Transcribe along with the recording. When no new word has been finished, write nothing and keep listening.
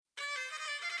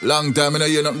Long time I don't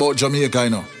hear nothing about Jamaica, you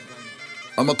know.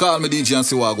 I'ma call me DJ and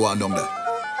see what I go on down there.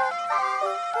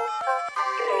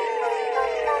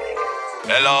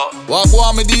 Hello. What go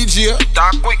on me DJ?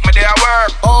 Talk quick, me day at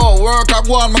work. Oh, work I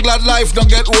go on, my glad life don't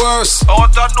get worse.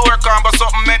 Out the door come, but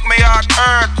something make me heart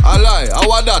hurt. I lie, how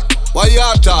was that? What you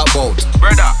talk about?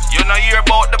 Brother, you know hear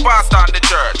about the pastor and the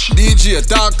church. DJ,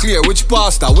 talk clear, which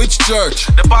pastor, which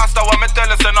church? The pastor want me tell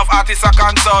us enough artists I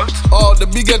consult. Oh, the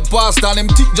biggest pastor and him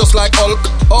thick just like Hulk.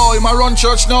 Oh, him a run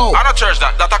church now. I no church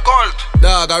that a cult.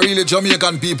 Dog, I really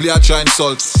Jamaican people are trying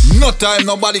salt. No time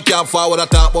nobody can forward a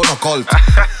talk about no cult.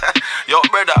 Yo,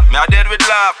 brother, me a dead with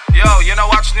laugh. Yo, you know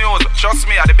watch news. Trust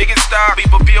me, I the biggest star.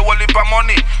 People pay a whole heap of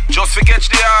money just to catch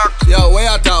the ark. Yo, where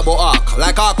you talk about ark?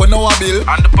 Like ark with no one bill.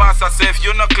 And the pastor say if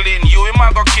you not clean, you him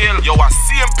a go kill. Yo, a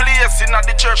same place in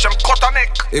the church, I'm cut a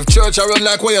neck. If church I run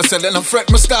like what you said, then I fret,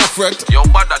 me start fret. Yo,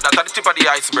 BADDA, that's at the tip of the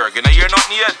iceberg. You know hear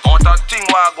nothing yet. Out that thing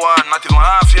where I go on, not even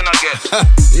half you not get.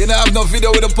 You know have no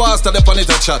video with the pastor, they on it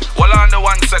a chat. Hold on the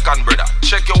 1 second, brother.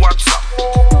 Check your WhatsApp.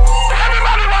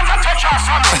 Everybody wants to touch us,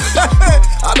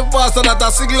 And the pastor that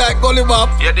I sing like Gully Bop.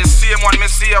 Yeah, the same one me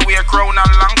see a wear crown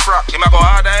and long frock. Him a go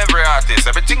harder every artist.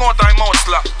 Everything out of him out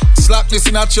slack. Slack this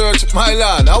in a church, my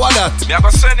lad. How was that? Me a go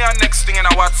send you next thing in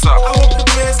a WhatsApp. I hope the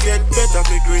place get better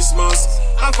for Christmas.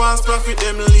 I fast profit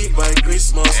them leave by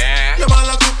Christmas. Yeah. Them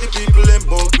all keep the people them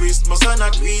about Christmas and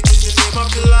not tweet in the name of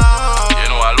the Lord. You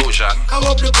know illusion. I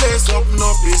hope the place up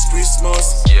this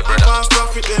Christmas. Yeah, brother. I fast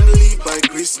profit them leave by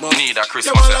Christmas. Need a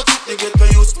Christmas, them all yeah. keep the ghetto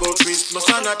youth about Christmas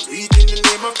and not tweet in the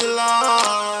name of the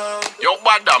Lord. Yo,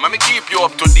 BADDA, let me keep you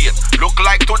up to date. Look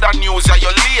like to the news that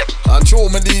you're late. I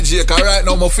throw me DJ, cause right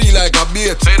now I feel like a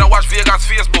bait. So you don't watch Vegas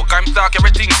Facebook, I'm talk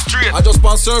everything straight. I just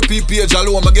sponsor P page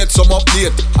alone, I get some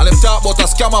update. And them talk about a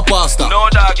scammer pastor. No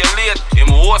dog, you're late.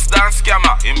 Him worse than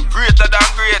scammer. Him greater than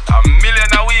great. $1 million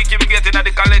a week him getting at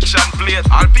the collection plate.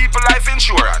 All people life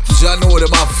insurance. Jah know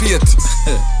them have faith.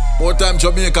 More time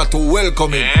Jamaica to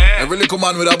welcome him. Yeah. Every little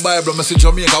man with a Bible, I say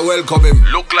Jamaica welcome him.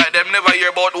 Look like them never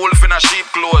hear about wolf in a sheep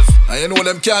clothes. And you know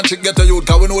them can't trick get a youth,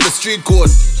 cause we know the street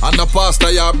code. And the pastor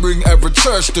ya bring every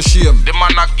church to shame. The man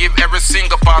not give every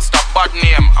single pastor bad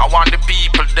name. I want the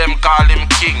people them call him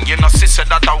king. You know sister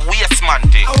that a waste man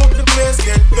thing. I hope the place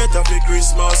get better for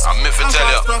Christmas. I'm if I tell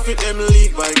you. Profit them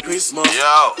leave by Christmas.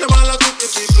 Yo. Them all keep the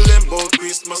people them about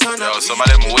Christmas and Yo, not some of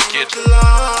them wicked.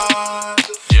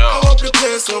 Yo. I hope the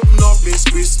place up this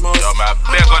Christmas. Yo, man,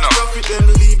 I beg on them. Profit them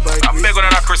leave by I'm big on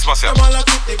that Christmas, yeah. them all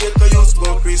keep the ghetto youth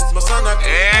about Christmas and not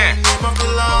Yeah. the name of the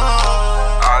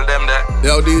Lord. All them there.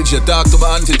 Yo DJ, talk to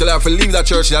my auntie, tell her to leave that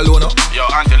church alone. Yo,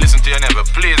 auntie, listen to your neighbor.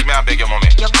 Please, me, I beg your mommy.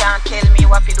 You can't tell me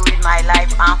what to do with my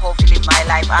life and how to live my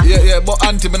life. Yeah, but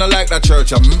auntie, me not like that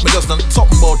church. Me just done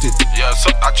something about it. Yeah, so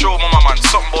I show mama man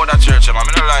something about that church, man.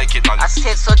 I don't like it, man. I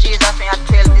said so Jesus when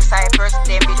you 12 disciples,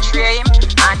 they betray him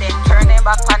and then turn them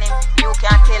back on him. You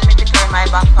can't tell me to turn my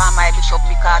back on my bishop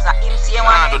because of him say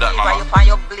one do that, mama. you find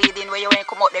you bleeding where you ain't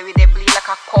come out there with the bleed like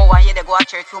a cow and you they go to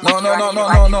church too much.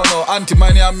 No. Auntie,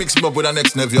 mine here mix me up with the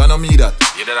next nephew. I don't mean that.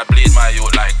 You did bleed my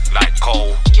youth like cow.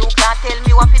 You can't tell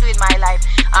me what to do with my life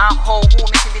and how who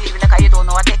me to believe in like you don't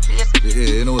know what take place.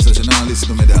 Yeah, you know such a nah listen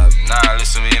to me, dog. Nah,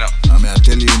 listen to me, you know. I mean, I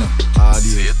tell you, you know.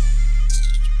 See it?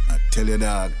 I tell you,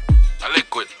 dog. I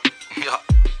liquid. Yeah.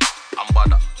 I'm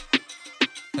BADDA.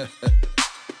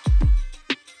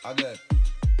 Again.